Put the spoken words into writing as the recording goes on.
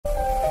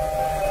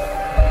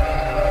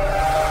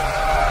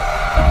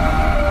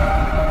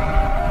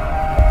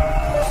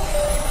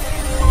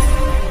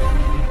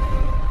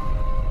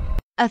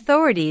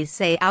Authorities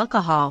say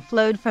alcohol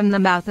flowed from the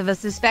mouth of a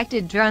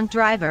suspected drunk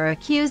driver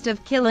accused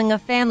of killing a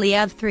family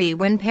of 3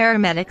 when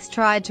paramedics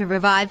tried to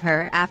revive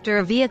her after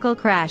a vehicle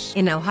crash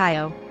in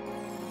Ohio.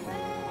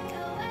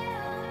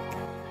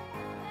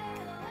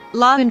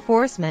 Law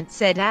enforcement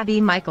said Abby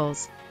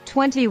Michaels,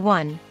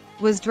 21,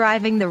 was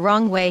driving the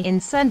wrong way in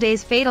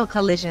Sunday's fatal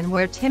collision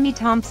where Timmy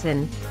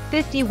Thompson,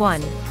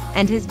 51,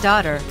 and his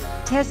daughter,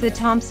 Tessa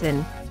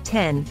Thompson,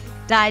 10,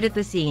 died at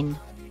the scene.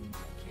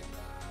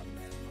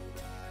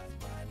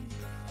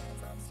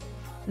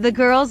 The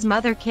girl's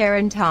mother,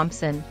 Karen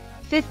Thompson,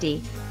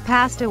 50,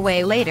 passed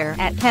away later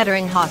at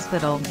Kettering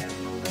Hospital.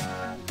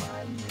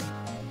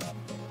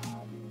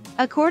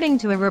 According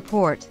to a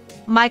report,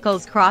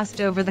 Michaels crossed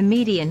over the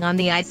median on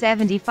the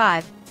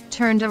I-75,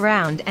 turned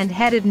around and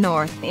headed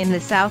north in the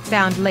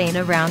southbound lane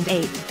around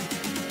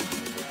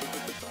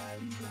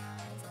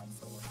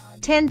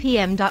 8:10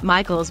 p.m.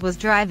 Michaels was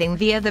driving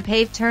via the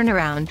paved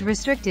turnaround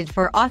restricted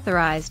for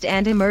authorized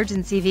and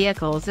emergency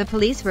vehicles, a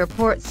police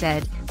report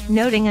said,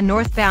 noting a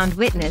northbound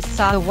witness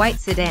saw a white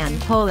sedan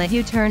pull a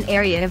U-turn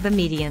area of the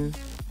median.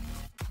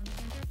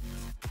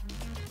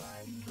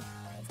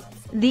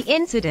 The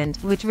incident,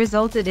 which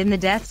resulted in the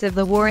deaths of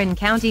the Warren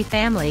County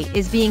family,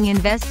 is being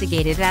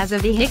investigated as a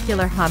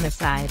vehicular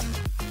homicide.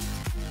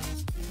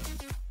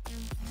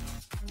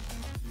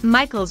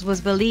 Michaels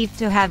was believed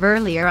to have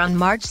earlier on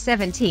March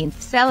 17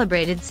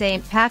 celebrated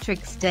St.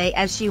 Patrick's Day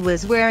as she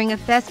was wearing a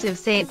festive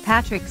St.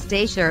 Patrick's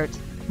Day shirt,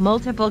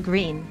 multiple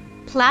green,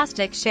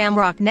 plastic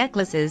shamrock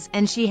necklaces,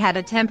 and she had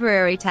a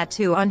temporary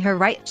tattoo on her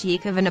right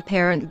cheek of an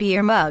apparent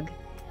beer mug.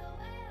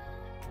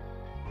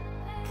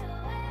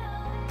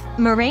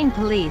 Moraine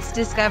police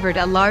discovered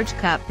a large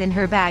cup in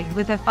her bag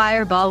with a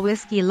Fireball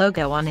whiskey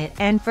logo on it,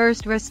 and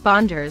first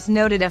responders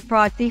noted a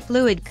frothy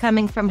fluid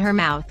coming from her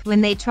mouth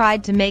when they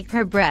tried to make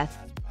her breath,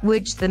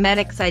 which the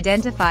medics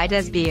identified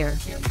as beer.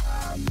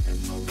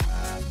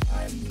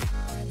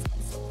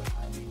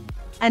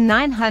 A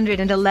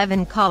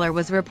 911 caller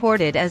was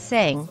reported as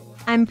saying,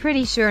 "I'm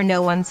pretty sure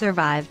no one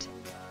survived.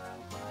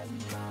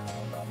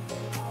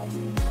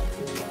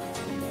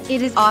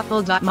 It is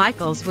awful."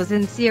 Michaels was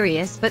in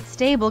serious but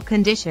stable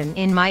condition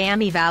in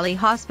Miami Valley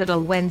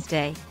Hospital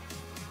Wednesday.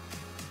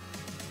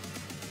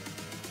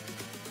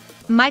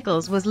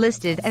 Michaels was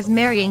listed as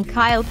marrying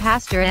Kyle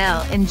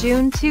Pastorell in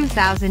June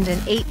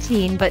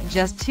 2018, but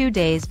just 2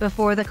 days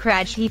before the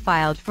crash he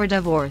filed for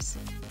divorce.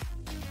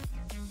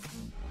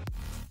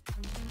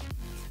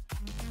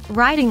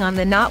 Writing on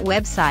the Knot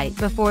website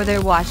before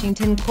their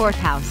Washington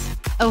courthouse,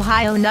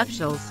 Ohio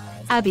nuptials,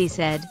 Abby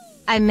said,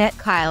 "I met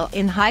Kyle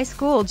in high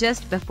school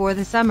just before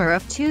the summer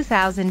of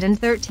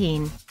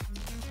 2013.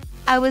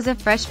 I was a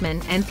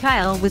freshman and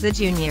Kyle was a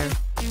junior.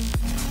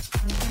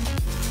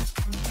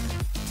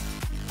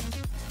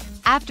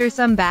 After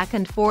some back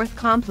and forth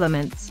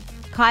compliments,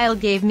 Kyle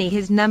gave me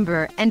his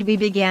number and we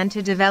began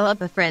to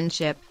develop a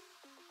friendship.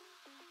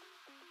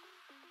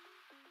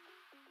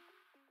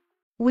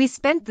 We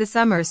spent the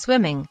summer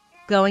swimming,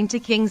 going to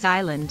Kings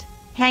Island,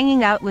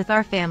 hanging out with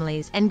our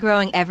families and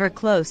growing ever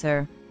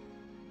closer.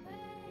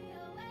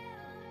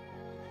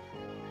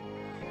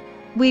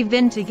 We've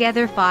been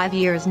together 5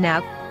 years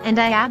now, and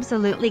I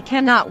absolutely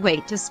cannot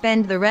wait to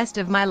spend the rest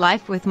of my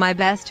life with my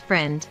best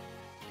friend."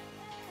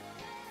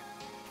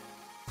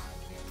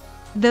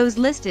 Those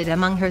listed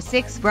among her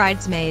 6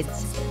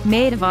 bridesmaids,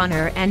 maid of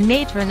honor and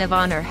matron of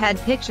honor had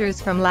pictures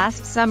from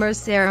last summer's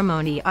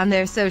ceremony on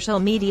their social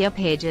media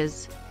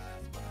pages.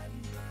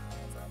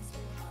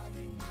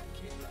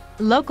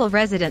 Local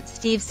resident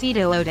Steve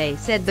Citoode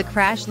said the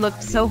crash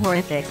looked so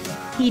horrific,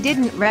 he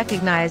didn't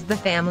recognize the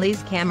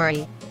family's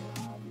Camry.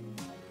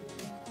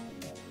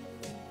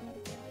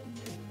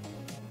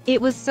 It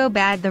was so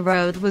bad the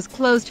road was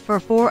closed for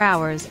 4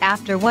 hours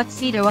after what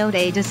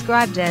Citoode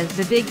described as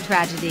the big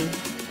tragedy.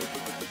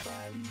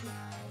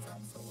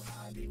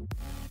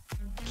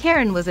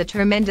 Karen was a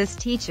tremendous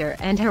teacher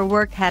and her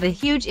work had a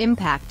huge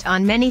impact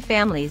on many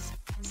families,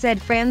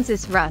 said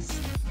Frances Russ,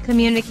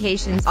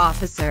 communications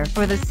officer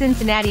for the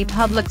Cincinnati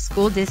Public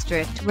School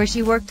District where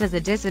she worked as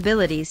a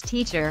disabilities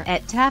teacher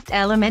at Taft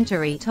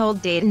Elementary,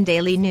 told Dayton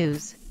Daily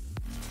News.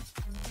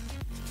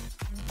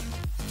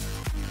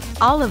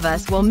 "All of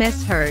us will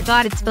miss her."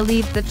 It's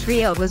believed the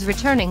trio was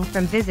returning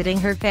from visiting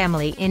her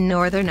family in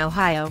northern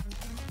Ohio.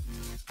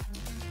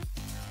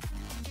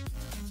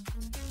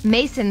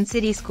 Mason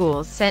City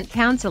Schools sent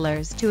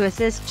counselors to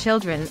assist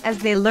children as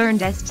they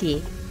learned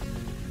ST.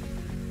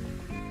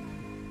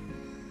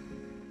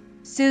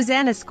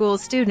 Susanna School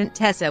student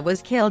Tessa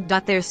was killed.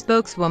 Their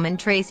spokeswoman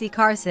Tracy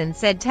Carson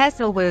said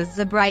Tessa was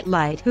a bright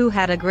light who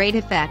had a great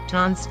effect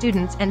on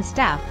students and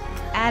staff,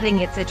 adding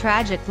it's a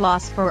tragic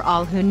loss for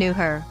all who knew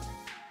her.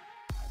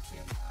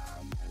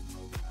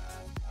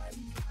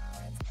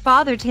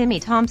 Father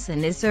Timmy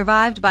Thompson is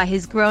survived by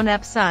his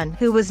grown-up son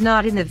who was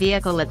not in the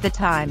vehicle at the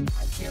time.